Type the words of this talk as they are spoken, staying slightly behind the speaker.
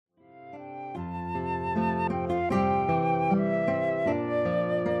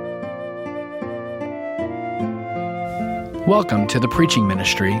Welcome to the preaching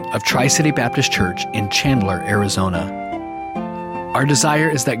ministry of Tri-City Baptist Church in Chandler, Arizona. Our desire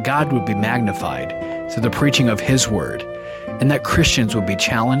is that God would be magnified through the preaching of His Word, and that Christians would be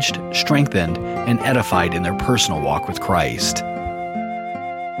challenged, strengthened, and edified in their personal walk with Christ.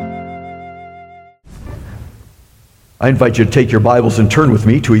 I invite you to take your Bibles and turn with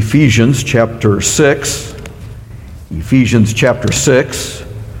me to Ephesians chapter 6. Ephesians chapter 6.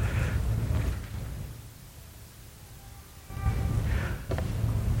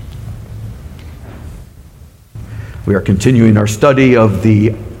 We are continuing our study of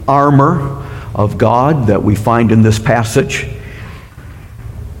the armor of God that we find in this passage.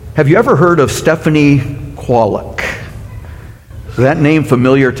 Have you ever heard of Stephanie Kwolek? Is that name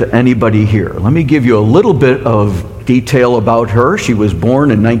familiar to anybody here? Let me give you a little bit of detail about her. She was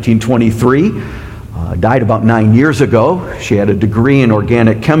born in 1923, died about 9 years ago. She had a degree in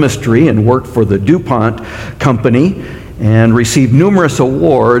organic chemistry and worked for the DuPont company and received numerous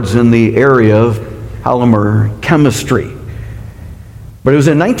awards in the area of polymer chemistry. But it was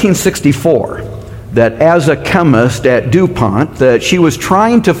in 1964 that as a chemist at DuPont that she was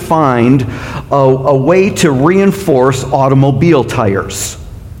trying to find a way to reinforce automobile tires.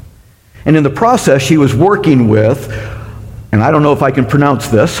 And in the process she was working with, and I don't know if I can pronounce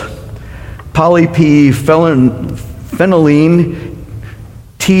this, polyphenylene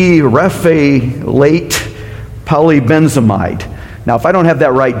terephthalate polybenzamide. Now, if I don't have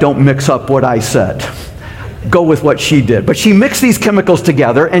that right, don't mix up what I said. Go with what she did. But she mixed these chemicals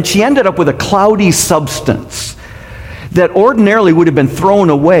together, and she ended up with a cloudy substance that ordinarily would have been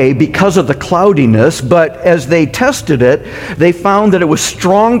thrown away because of the cloudiness, but as they tested it, they found that it was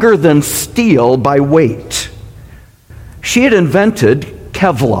stronger than steel by weight. She had invented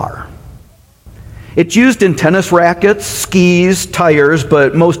Kevlar. It's used in tennis rackets, skis, tires,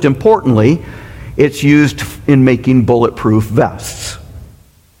 but most importantly, it's used in making bulletproof vests.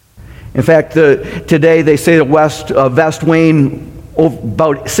 In fact, today they say the vest weighing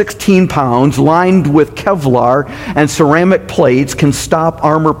about 16 pounds, lined with Kevlar and ceramic plates, can stop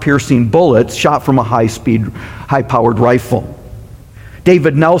armor-piercing bullets shot from a high-powered rifle.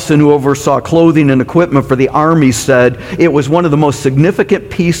 David Nelson, who oversaw clothing and equipment for the Army, said it was one of the most significant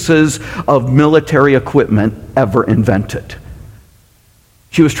pieces of military equipment ever invented.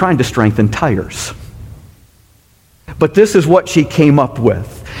 She was trying to strengthen tires. But this is what she came up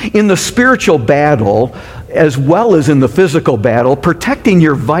with. In the spiritual battle, as well as in the physical battle, protecting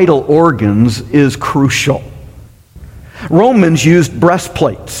your vital organs is crucial. Romans used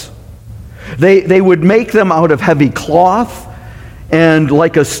breastplates. They would make them out of heavy cloth and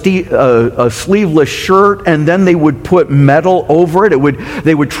like a sleeveless shirt, and then they would put metal over it.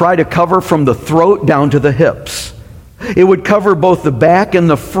 They would try to cover from the throat down to the hips. It would cover both the back and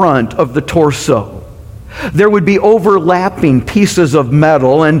the front of the torso. There would be overlapping pieces of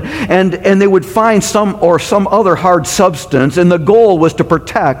metal, and they would find some other hard substance, and the goal was to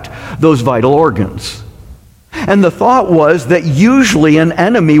protect those vital organs. And the thought was that usually an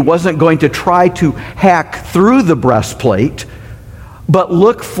enemy wasn't going to try to hack through the breastplate, but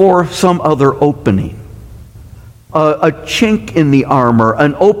look for some other opening. A chink in the armor,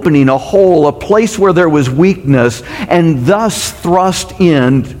 an opening, a hole, a place where there was weakness, and thus thrust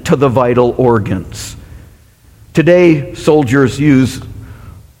in to the vital organs. Today, soldiers use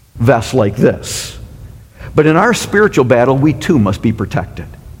vests like this. But in our spiritual battle, we too must be protected.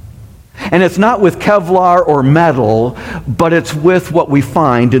 And it's not with Kevlar or metal, but it's with what we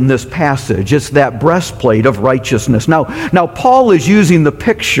find in this passage. It's that breastplate of righteousness. Now Paul is using the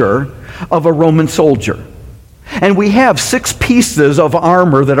picture of a Roman soldier. And we have 6 pieces of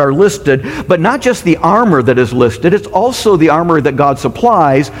armor that are listed, but not just the armor that is listed, it's also the armor that God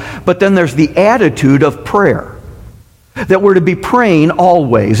supplies, but then there's the attitude of prayer. That we're to be praying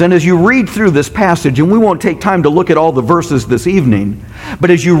always. And as you read through this passage, and we won't take time to look at all the verses this evening, but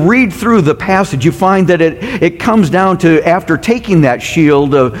as you read through the passage, you find that it comes down to, after taking that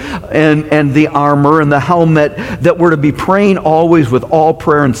shield and the armor and the helmet, that we're to be praying always with all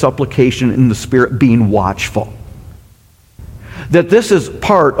prayer and supplication in the Spirit, being watchful. That this is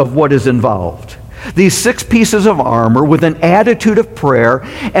part of what is involved. These 6 pieces of armor with an attitude of prayer,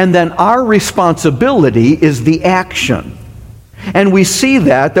 and then our responsibility is the action. And we see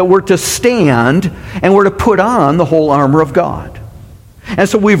that we're to stand and we're to put on the whole armor of God. And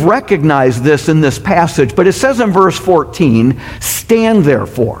so we've recognized this in this passage, but it says in verse 14, "Stand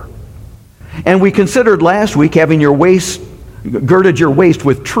therefore." And we considered last week having girded your waist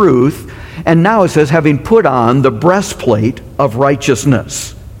with truth, and now it says having put on the breastplate of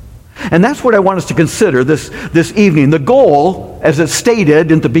righteousness. And that's what I want us to consider this evening. The goal, as it's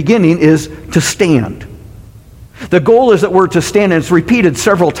stated in the beginning, is to stand. The goal is that we're to stand, and it's repeated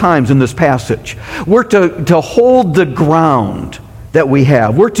several times in this passage. We're to hold the ground that we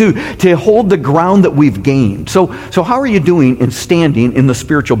have. We're to hold the ground that we've gained. So how are you doing in standing in the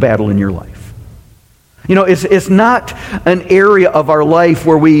spiritual battle in your life? You know, it's not an area of our life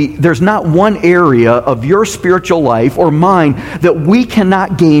where there's not one area of your spiritual life or mine that we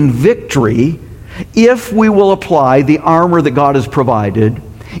cannot gain victory if we will apply the armor that God has provided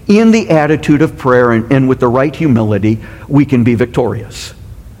in the attitude of prayer and with the right humility. We can be victorious.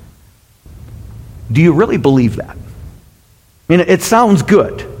 Do you really believe that? I mean, it sounds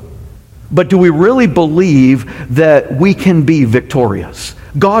good, but do we really believe that we can be victorious?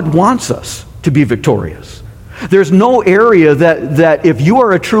 God wants us to be victorious. There's no area that if you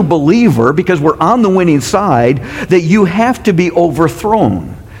are a true believer, because we're on the winning side, that you have to be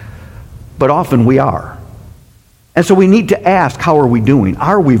overthrown. But often we are. And so we need to ask, how are we doing?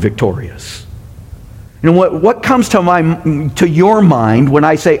 Are we victorious? You know, what comes to your mind when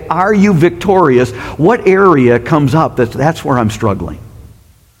I say, are you victorious? What area comes up that's where I'm struggling?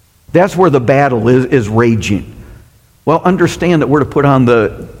 That's where the battle is raging. Well, understand that we're to put on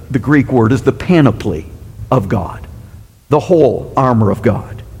the Greek word is the panoply of God, the whole armor of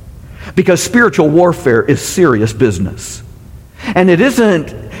God. Because spiritual warfare is serious business. And it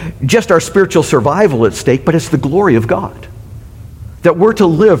isn't just our spiritual survival at stake, but it's the glory of God. That we're to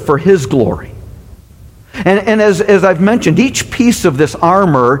live for His glory. And as I've mentioned, each piece of this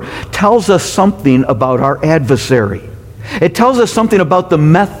armor tells us something about our adversary. It tells us something about the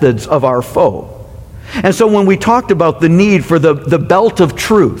methods of our foe. And so when we talked about the need for the belt of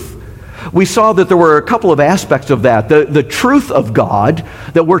truth, we saw that there were a couple of aspects of that. The truth of God,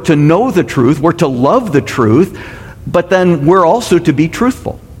 that we're to know the truth, we're to love the truth, but then we're also to be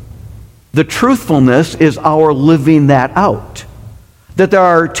truthful. The truthfulness is our living that out. That there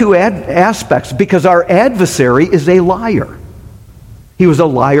are two aspects, because our adversary is a liar. He was a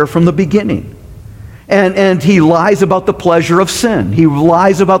liar from the beginning. And he lies about the pleasure of sin. He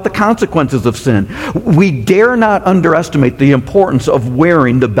lies about the consequences of sin. We dare not underestimate the importance of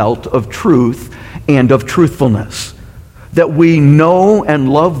wearing the belt of truth and of truthfulness. That we know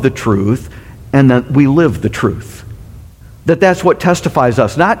and love the truth, and that we live the truth. That's what testifies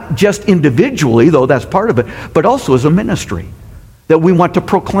us, not just individually, though that's part of it, but also as a ministry. That we want to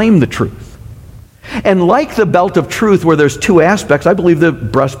proclaim the truth. And like the belt of truth, where there's two aspects, I believe the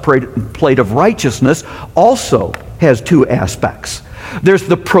breastplate of righteousness also has two aspects. There's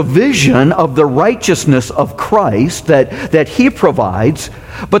the provision of the righteousness of Christ that He provides,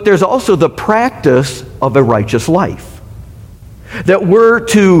 but there's also the practice of a righteous life. That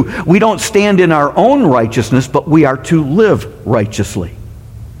we don't stand in our own righteousness, but we are to live righteously.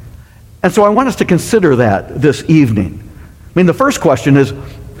 And so I want us to consider that this evening. I mean, the first question is,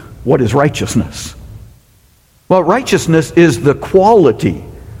 what is righteousness? Well, righteousness is the quality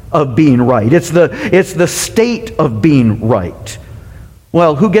of being right. It's the state of being right.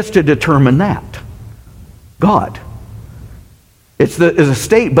 Well, who gets to determine that? God. It's a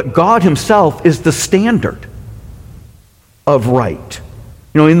state, but God Himself is the standard of right.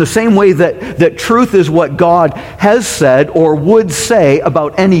 You know, in the same way that truth is what God has said or would say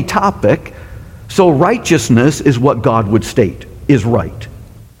about any topic, so righteousness is what God would state is right.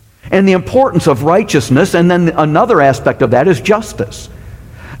 And the importance of righteousness, and then another aspect of that is justice.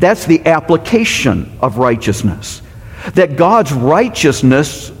 That's the application of righteousness. That God's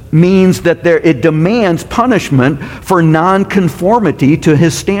righteousness means that it demands punishment for nonconformity to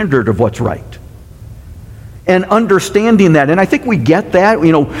His standard of what's right. And understanding that, and I think we get that,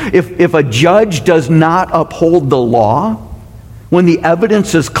 you know, if a judge does not uphold the law, when the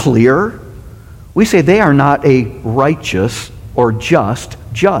evidence is clear, we say they are not a righteous or just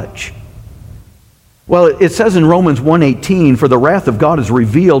judge. Well, it says in Romans 1:18, for the wrath of God is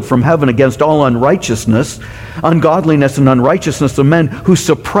revealed from heaven against all unrighteousness, ungodliness, and unrighteousness of men who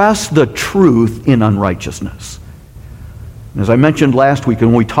suppress the truth in unrighteousness. As I mentioned last week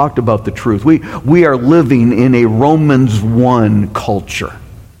when we talked about the truth, we are living in a Romans 1 culture.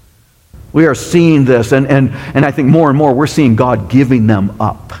 We are seeing this, and I think more and more we're seeing God giving them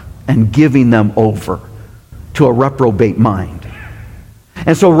up and giving them over to a reprobate mind.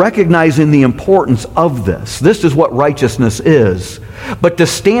 And so recognizing the importance of this is what righteousness is. But to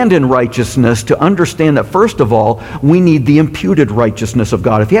stand in righteousness, to understand that first of all, we need the imputed righteousness of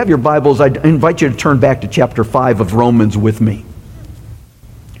God. If you have your Bibles, I invite you to turn back to chapter 5 of Romans with me.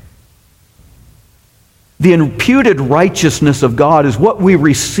 The imputed righteousness of God is what we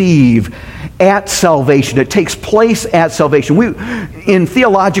receive at salvation. It takes place at salvation. In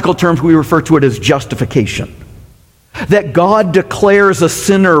theological terms, we refer to it as justification. That God declares a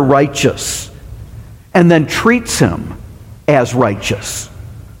sinner righteous. and then treats him as righteous.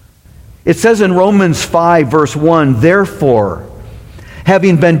 It says in Romans 5, verse 1, therefore,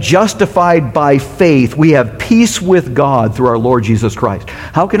 having been justified by faith, we have peace with God through our Lord Jesus Christ.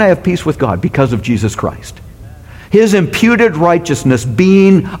 How can I have peace with God? Because of Jesus Christ. His imputed righteousness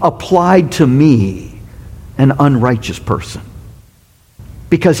being applied to me, an unrighteous person.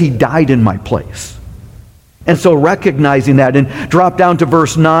 Because he died in my place. And so recognizing that, and drop down to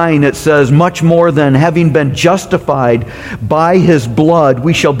verse 9, it says, much more than having been justified by his blood,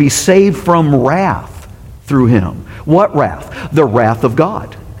 we shall be saved from wrath through him. What wrath? The wrath of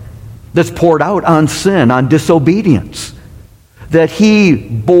God that's poured out on sin, on disobedience. That he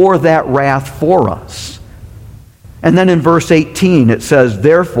bore that wrath for us. And then in verse 18 it says,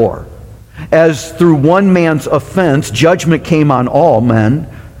 therefore, as through one man's offense judgment came on all men,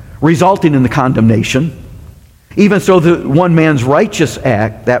 resulting in the condemnation, even so the one man's righteous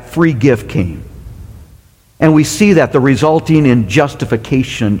act, that free gift came. And we see that the resulting in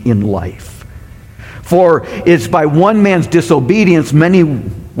justification in life. For it's by one man's disobedience many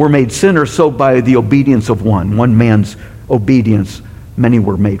were made sinners, so by the obedience of one man's obedience, many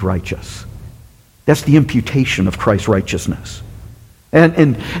were made righteous. That's the imputation of Christ's righteousness.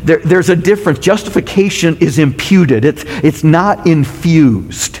 And there's a difference. Justification is imputed. It's not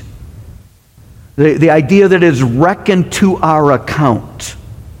infused. The idea that it is reckoned to our account.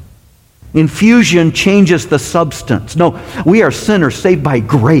 Infusion changes the substance. No, we are sinners saved by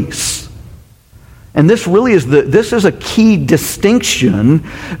grace. And this really is this is a key distinction,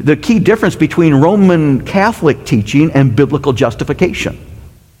 the key difference between Roman Catholic teaching and biblical justification.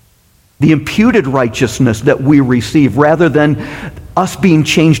 The imputed righteousness that we receive rather than us being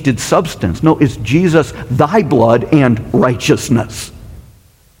changed in substance. No, it's Jesus, thy blood, and righteousness.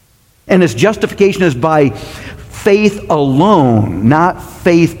 And its justification is by faith alone, not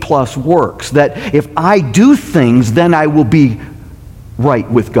faith plus works. That if I do things, then I will be right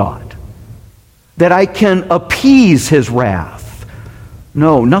with God. That I can appease his wrath.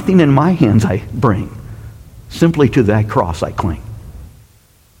 No, nothing in my hands I bring. Simply to thy cross I cling.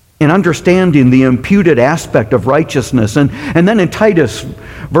 And understanding the imputed aspect of righteousness. And then in Titus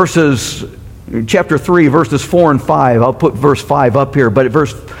chapter 3, verses 4 and 5, I'll put verse 5 up here, but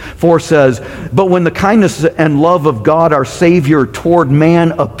verse 4 says, but when the kindness and love of God our Savior toward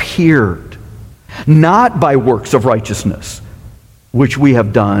man appeared, not by works of righteousness, which we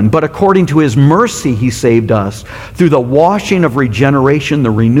have done, but according to his mercy he saved us through the washing of regeneration, the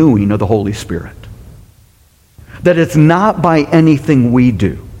renewing of the Holy Spirit. That it's not by anything we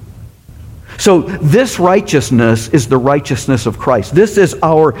do. So this righteousness is the righteousness of Christ. This is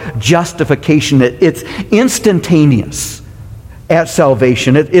our justification. It's instantaneous at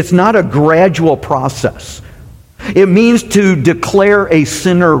salvation. It's not a gradual process. It means to declare a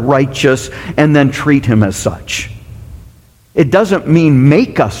sinner righteous and then treat him as such. It doesn't mean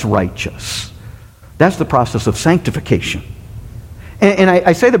make us righteous. That's the process of sanctification. And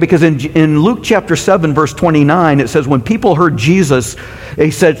I say that because in Luke chapter 7, verse 29, it says, when people heard Jesus,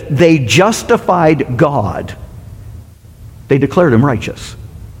 they said, they justified God. They declared him righteous.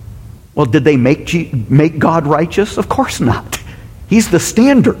 Well, did they make God righteous? Of course not. He's the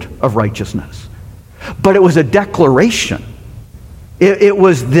standard of righteousness. But it was a declaration. It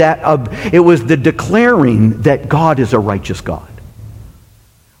was the declaring that God is a righteous God.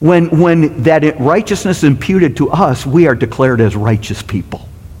 When that righteousness is imputed to us, we are declared as righteous people.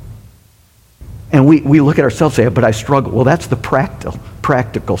 And we look at ourselves and say, but I struggle. Well, that's the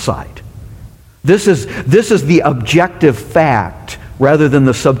practical side. This is the objective fact rather than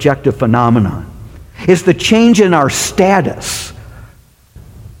the subjective phenomenon. It's the change in our status.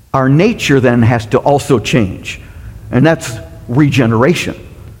 Our nature then has to also change. And that's regeneration,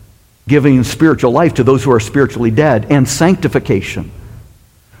 giving spiritual life to those who are spiritually dead, and sanctification.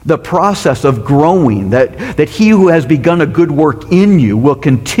 The process of growing, that he who has begun a good work in you will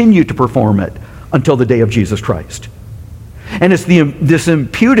continue to perform it until the day of Jesus Christ. And this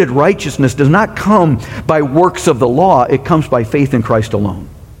imputed righteousness does not come by works of the law, it comes by faith in Christ alone.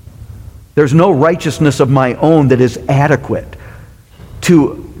 There's no righteousness of my own that is adequate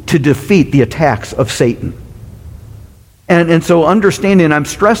to defeat the attacks of Satan. And so understanding, I'm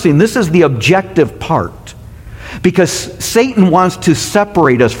stressing, this is the objective part. Because Satan wants to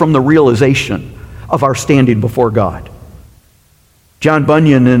separate us from the realization of our standing before God. John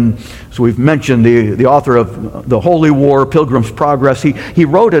Bunyan, and so we've mentioned the author of The Holy War, Pilgrim's Progress, he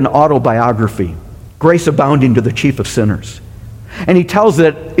wrote an autobiography, Grace Abounding to the Chief of Sinners. And he tells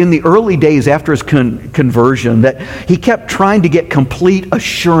that in the early days after his conversion, that he kept trying to get complete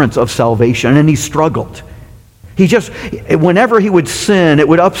assurance of salvation, and he struggled. Whenever he would sin, it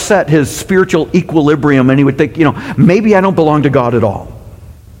would upset his spiritual equilibrium, and he would think, maybe I don't belong to God at all.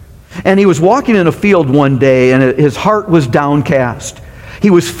 And he was walking in a field one day, and his heart was downcast. He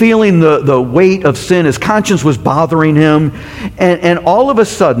was feeling the weight of sin. His conscience was bothering him. And all of a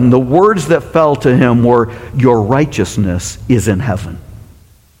sudden, the words that fell to him were, "Your righteousness is in heaven."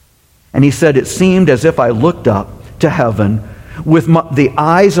 And he said, "It seemed as if I looked up to heaven with the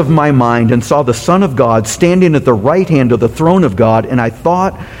eyes of my mind and saw the Son of God standing at the right hand of the throne of God, and I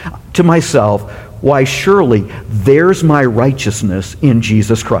thought to myself, why, surely there's my righteousness in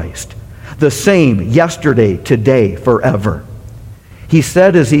Jesus Christ, the same yesterday, today, forever." He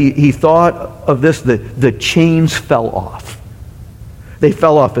said as he thought of this, the chains fell off. They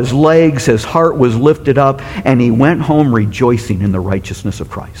fell off his legs, his heart was lifted up, and he went home rejoicing in the righteousness of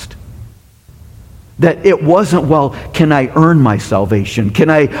Christ. That it wasn't, well, can I earn my salvation?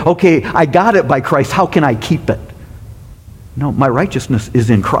 I got it by Christ, how can I keep it? No, my righteousness is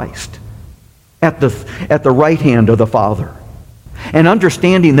in Christ, at the right hand of the Father. And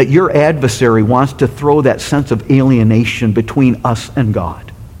understanding that your adversary wants to throw that sense of alienation between us and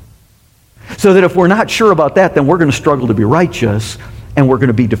God. So that if we're not sure about that, then we're going to struggle to be righteous, and we're going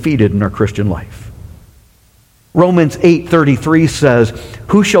to be defeated in our Christian life. Romans 8:33 says,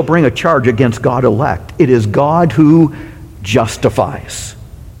 "Who shall bring a charge against God's elect? It is God who justifies.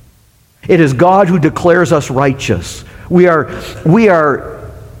 It is God who declares us righteous." We are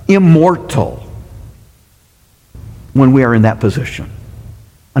immortal when we are in that position,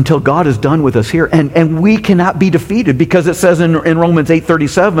 until God is done with us here. And we cannot be defeated, because it says in Romans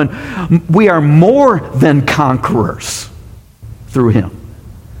 8:37, we are more than conquerors through him.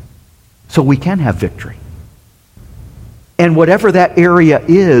 So we can have victory. And whatever that area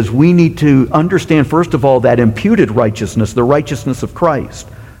is, we need to understand, first of all, that imputed righteousness, the righteousness of Christ.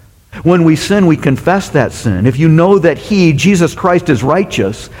 When we sin, we confess that sin. If you know that he, Jesus Christ, is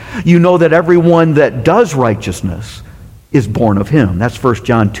righteous, you know that everyone that does righteousness is born of him. That's 1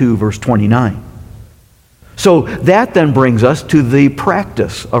 John 2, verse 29. So that then brings us to the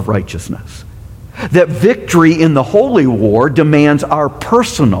practice of righteousness. That victory in the holy war demands our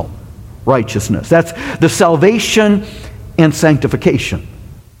personal righteousness. That's the salvation and sanctification.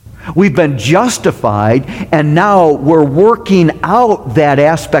 We've been justified, and now we're working out that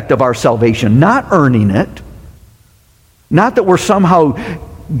aspect of our salvation, not earning it. Not that we're somehow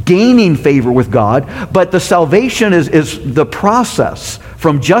gaining favor with God, but the salvation is the process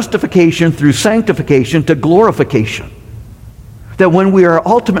from justification through sanctification to glorification. That when we are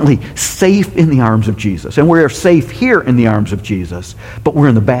ultimately safe in the arms of Jesus, and we are safe here in the arms of Jesus, but we're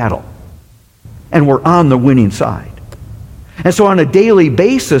in the battle, and we're on the winning side. And so on a daily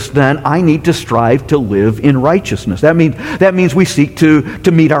basis, then, I need to strive to live in righteousness. That means we seek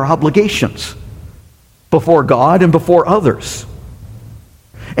to meet our obligations before God and before others.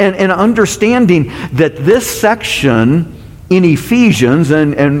 And understanding that this section in Ephesians,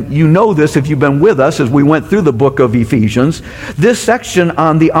 and you know this if you've been with us as we went through the book of Ephesians, this section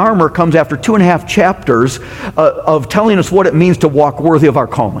on the armor comes after 2.5 chapters of telling us what it means to walk worthy of our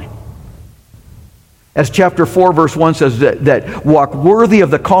calling. As chapter 4, verse 1 says, that walk worthy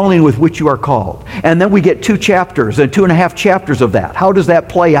of the calling with which you are called. And then we get 2 chapters and 2.5 chapters of that. How does that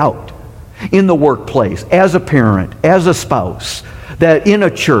play out? In the workplace, as a parent, as a spouse, that in a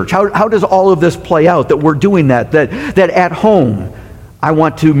church. How does all of this play out? That we're doing that at home, I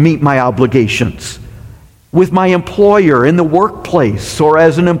want to meet my obligations. With my employer, in the workplace, or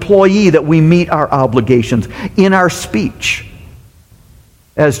as an employee, that we meet our obligations. In our speech,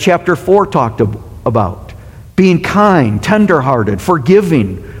 as chapter 4 talked about, being kind, tenderhearted,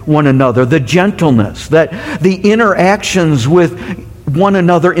 forgiving one another, the gentleness, that the interactions with one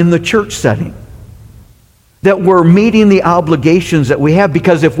another in the church setting, that we're meeting the obligations that we have,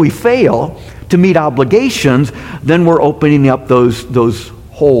 because if we fail to meet obligations, then we're opening up those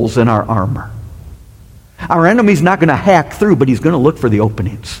holes in our armor. Our enemy's not going to hack through, but he's going to look for the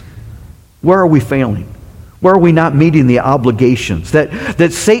openings. Where are we failing? Where are we not meeting the obligations?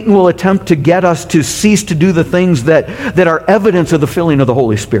 That Satan will attempt to get us to cease to do the things that are evidence of the filling of the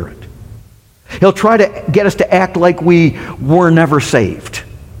Holy Spirit. He'll try to get us to act like we were never saved.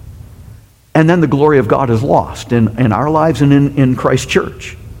 And then the glory of God is lost in our lives and in Christ's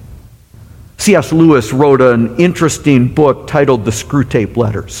church. C.S. Lewis wrote an interesting book titled The Screwtape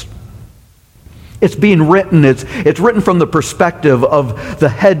Letters. It's being written, it's written from the perspective of the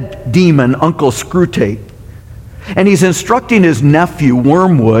head demon, Uncle Screwtape. And he's instructing his nephew,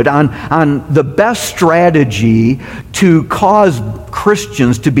 Wormwood, on the best strategy to cause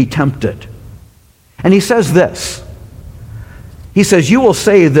Christians to be tempted. And he says this: He says, you will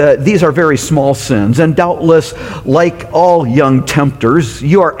say that these are very small sins, and doubtless, like all young tempters,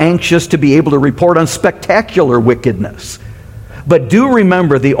 you are anxious to be able to report on spectacular wickedness. But do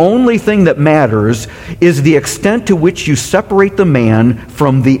remember, the only thing that matters is the extent to which you separate the man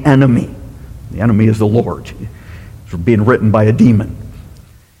from the enemy. The enemy is the Lord. It's being written by a demon.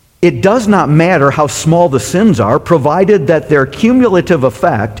 It does not matter how small the sins are, provided that their cumulative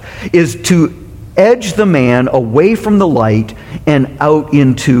effect is to edge the man away from the light and out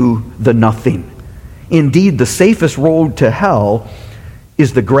into the nothing. Indeed, the safest road to hell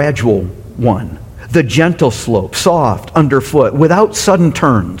is the gradual one, the gentle slope, soft underfoot, without sudden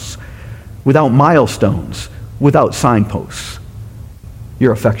turns, without milestones, without signposts.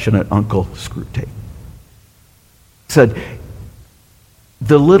 Your affectionate Uncle Screwtape said,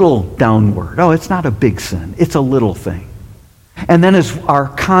 the little downward, it's not a big sin, it's a little thing. And then as our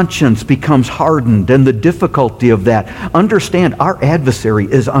conscience becomes hardened and the difficulty of that, understand our adversary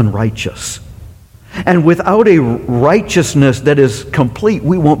is unrighteous. And without a righteousness that is complete,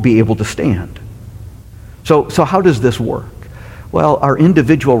 we won't be able to stand. So how does this work? Well, our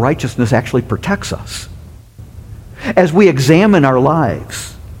individual righteousness actually protects us. As we examine our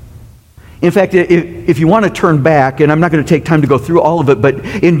lives, in fact, if you want to turn back, and I'm not going to take time to go through all of it, but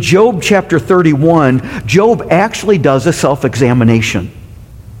in Job chapter 31, Job actually does a self-examination.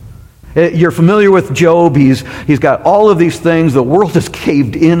 You're familiar with Job. He's got all of these things. The world has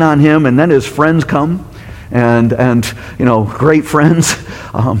caved in on him, and then his friends come, and great friends.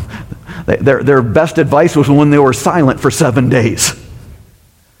 Their best advice was when they were silent for 7 days.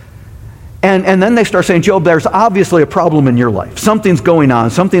 And then they start saying, Job, there's obviously a problem in your life. Something's going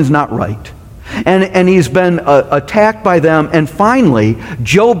on. Something's not right. And he's been attacked by them. And finally,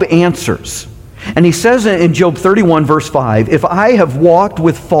 Job answers. And he says in Job 31, verse 5, if I have walked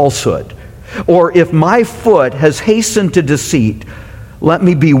with falsehood, or if my foot has hastened to deceit, let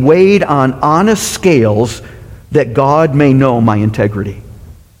me be weighed on honest scales that God may know my integrity.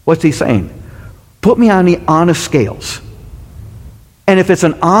 What's he saying? Put me on the honest scales. And if it's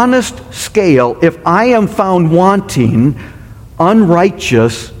an honest scale, if I am found wanting,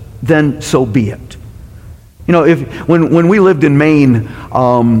 unrighteous, then so be it. When we lived in Maine,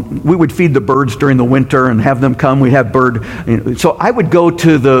 we would feed the birds during the winter and have them come. We'd have bird. So I would go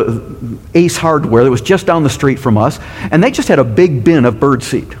to the Ace Hardware that was just down the street from us, and they just had a big bin of bird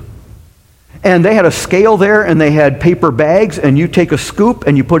seed. And they had a scale there, and they had paper bags, and you take a scoop,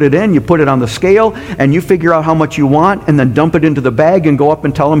 and you put it in, you put it on the scale, and you figure out how much you want, and then dump it into the bag and go up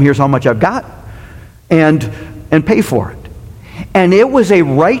and tell them, here's how much I've got, and pay for it. And it was a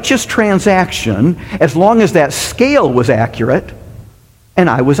righteous transaction as long as that scale was accurate and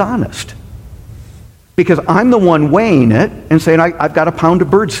I was honest. Because I'm the one weighing it and saying, I've got a pound of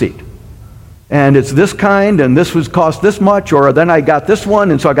birdseed. And it's this kind, and this was cost this much, or then I got this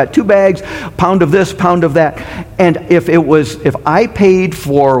one, and so I got 2 bags, pound of this, pound of that. And if I paid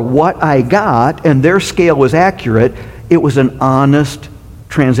for what I got and their scale was accurate, it was an honest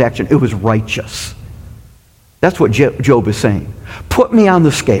transaction. It was righteous. That's what Job is saying. Put me on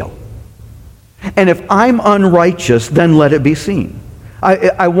the scale. And if I'm unrighteous, then let it be seen.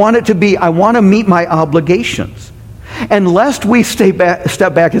 I want to meet my obligations. And lest we step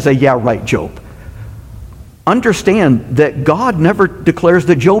back and say, yeah, right, Job. Understand that God never declares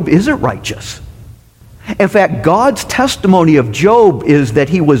that Job isn't righteous. In fact, God's testimony of Job is that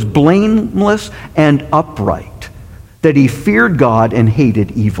he was blameless and upright, that he feared God and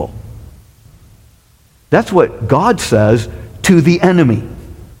hated evil. That's what God says to the enemy.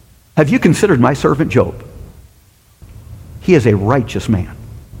 Have you considered my servant Job? He is a righteous man.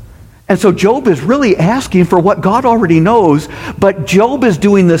 And so Job is really asking for what God already knows, but Job is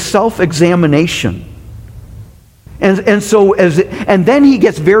doing this self-examination. And then he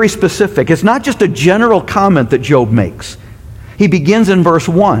gets very specific. It's not just a general comment that Job makes. He begins in verse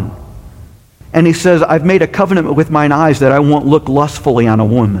 1. And he says, I've made a covenant with mine eyes that I won't look lustfully on a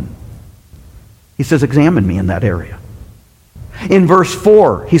woman. He says, examine me in that area. In verse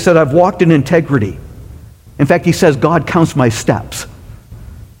 4, he said, I've walked in integrity. In fact, he says, God counts my steps.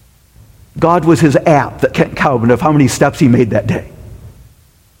 God was his app that kept count of how many steps he made that day.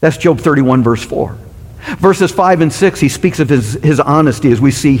 That's Job 31, verse 4. Verses 5 and 6, he speaks of his honesty, as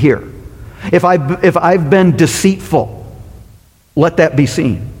we see here. If I've been deceitful, let that be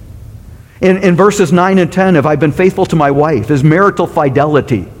seen. In verses 9 and 10, have I been faithful to my wife? His marital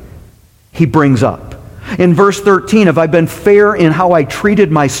fidelity, he brings up. In verse 13, have I been fair in how I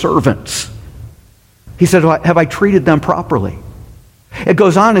treated my servants? He said, have I treated them properly? It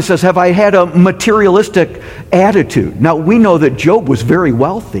goes on and says, have I had a materialistic attitude? Now, we know that Job was very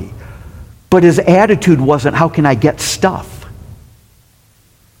wealthy, but his attitude wasn't, how can I get stuff?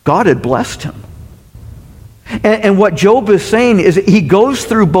 God had blessed him. And what Job is saying is he goes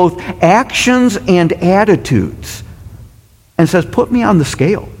through both actions and attitudes and says, put me on the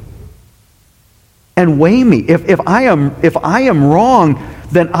scale and weigh me. If I am wrong,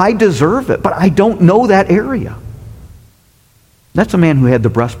 then I deserve it, but I don't know that area. That's a man who had the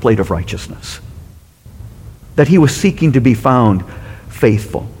breastplate of righteousness, that he was seeking to be found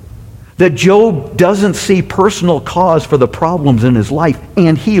faithful, that Job doesn't see personal cause for the problems in his life,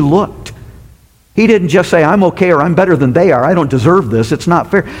 and he looked. He didn't just say, I'm okay, or I'm better than they are, I don't deserve this, it's not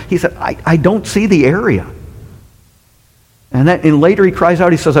fair. He said, I don't see the area. And later he cries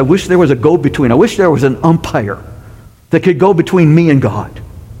out, he says, I wish there was a go-between. I wish there was an umpire that could go between me and God.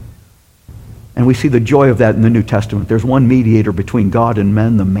 And we see the joy of that in the New Testament. There's one mediator between God and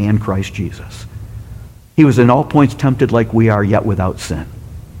men, the man Christ Jesus. He was in all points tempted like we are, yet without sin.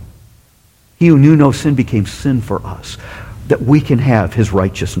 He who knew no sin became sin for us, that we can have his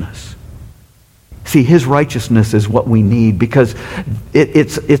righteousness. See, his righteousness is what we need, because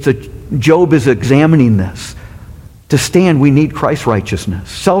Job is examining this. To stand, we need Christ's righteousness.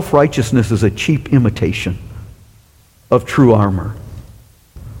 Self-righteousness is a cheap imitation of true armor.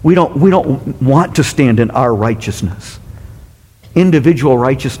 We don't want to stand in our righteousness. Individual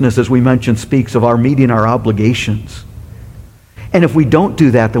righteousness, as we mentioned, speaks of our meeting our obligations. And if we don't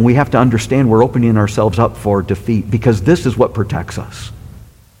do that, then we have to understand we're opening ourselves up for defeat, because this is what protects us.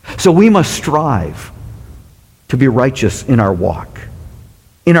 So we must strive to be righteous in our walk,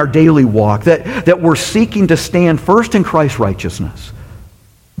 in our daily walk, that we're seeking to stand first in Christ's righteousness,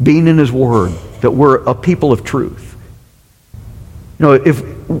 being in his word, that we're a people of truth. You know, if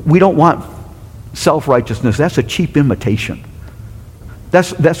we don't want self-righteousness, that's a cheap imitation.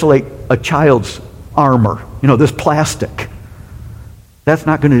 That's like a child's armor, this plastic. That's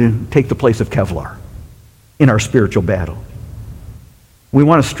not going to take the place of Kevlar in our spiritual battle. We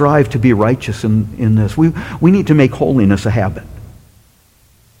want to strive to be righteous in this. We need to make holiness a habit.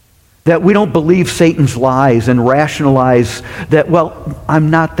 That we don't believe Satan's lies and rationalize that, well,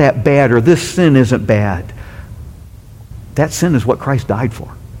 I'm not that bad, or this sin isn't bad. That sin is what Christ died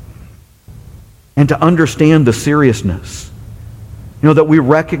for. And to understand the seriousness, that we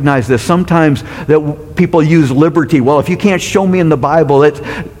recognize this. Sometimes that people use liberty. Well, if you can't show me in the Bible,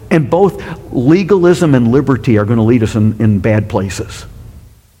 and both legalism and liberty are going to lead us in bad places.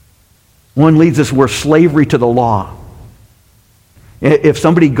 One leads us where slavery to the law. If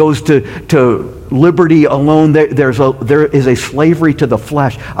somebody goes to liberty alone, there is a slavery to the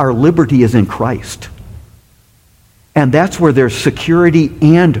flesh. Our liberty is in Christ. And that's where there's security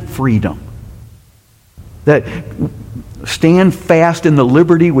and freedom. That stand fast in the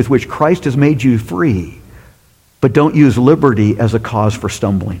liberty with which Christ has made you free, but don't use liberty as a cause for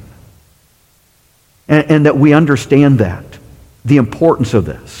stumbling. And that we understand that, the importance of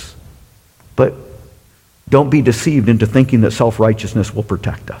this. But don't be deceived into thinking that self-righteousness will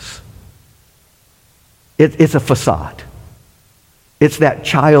protect us. It's a facade. It's that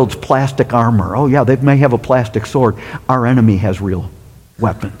child's plastic armor. Oh yeah, they may have a plastic sword. Our enemy has real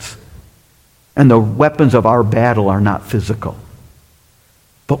weapons. And the weapons of our battle are not physical.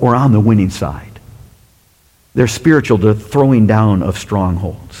 But we're on the winning side. They're spiritual, the throwing down of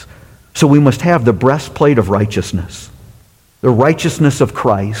strongholds. So we must have the breastplate of righteousness. The righteousness of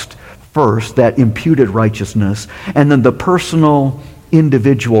Christ first, that imputed righteousness, and then the personal,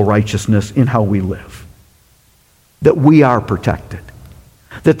 individual righteousness in how we live. That we are protected.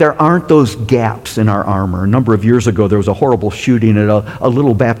 That there aren't those gaps in our armor. A number of years ago, there was a horrible shooting at a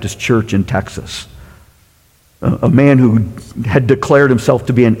little Baptist church in Texas. A man who had declared himself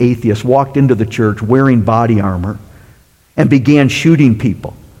to be an atheist walked into the church wearing body armor and began shooting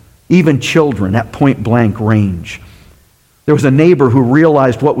people, even children, at point-blank range. There was a neighbor who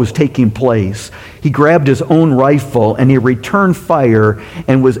realized what was taking place. He grabbed his own rifle and he returned fire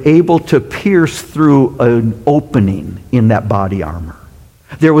and was able to pierce through an opening in that body armor.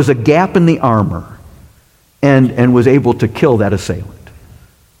 There was a gap in the armor and was able to kill that assailant.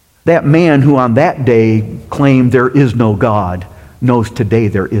 That man who on that day claimed there is no God knows today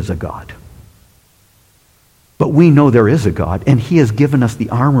there is a God. But we know there is a God, and he has given us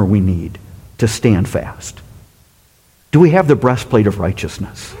the armor we need to stand fast. Do we have the breastplate of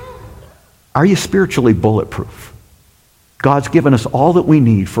righteousness? Are you spiritually bulletproof? God's given us all that we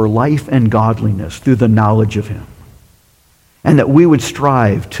need for life and godliness through the knowledge of him. And that we would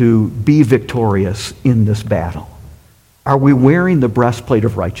strive to be victorious in this battle. Are we wearing the breastplate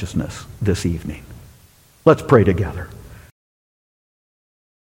of righteousness this evening? Let's pray together.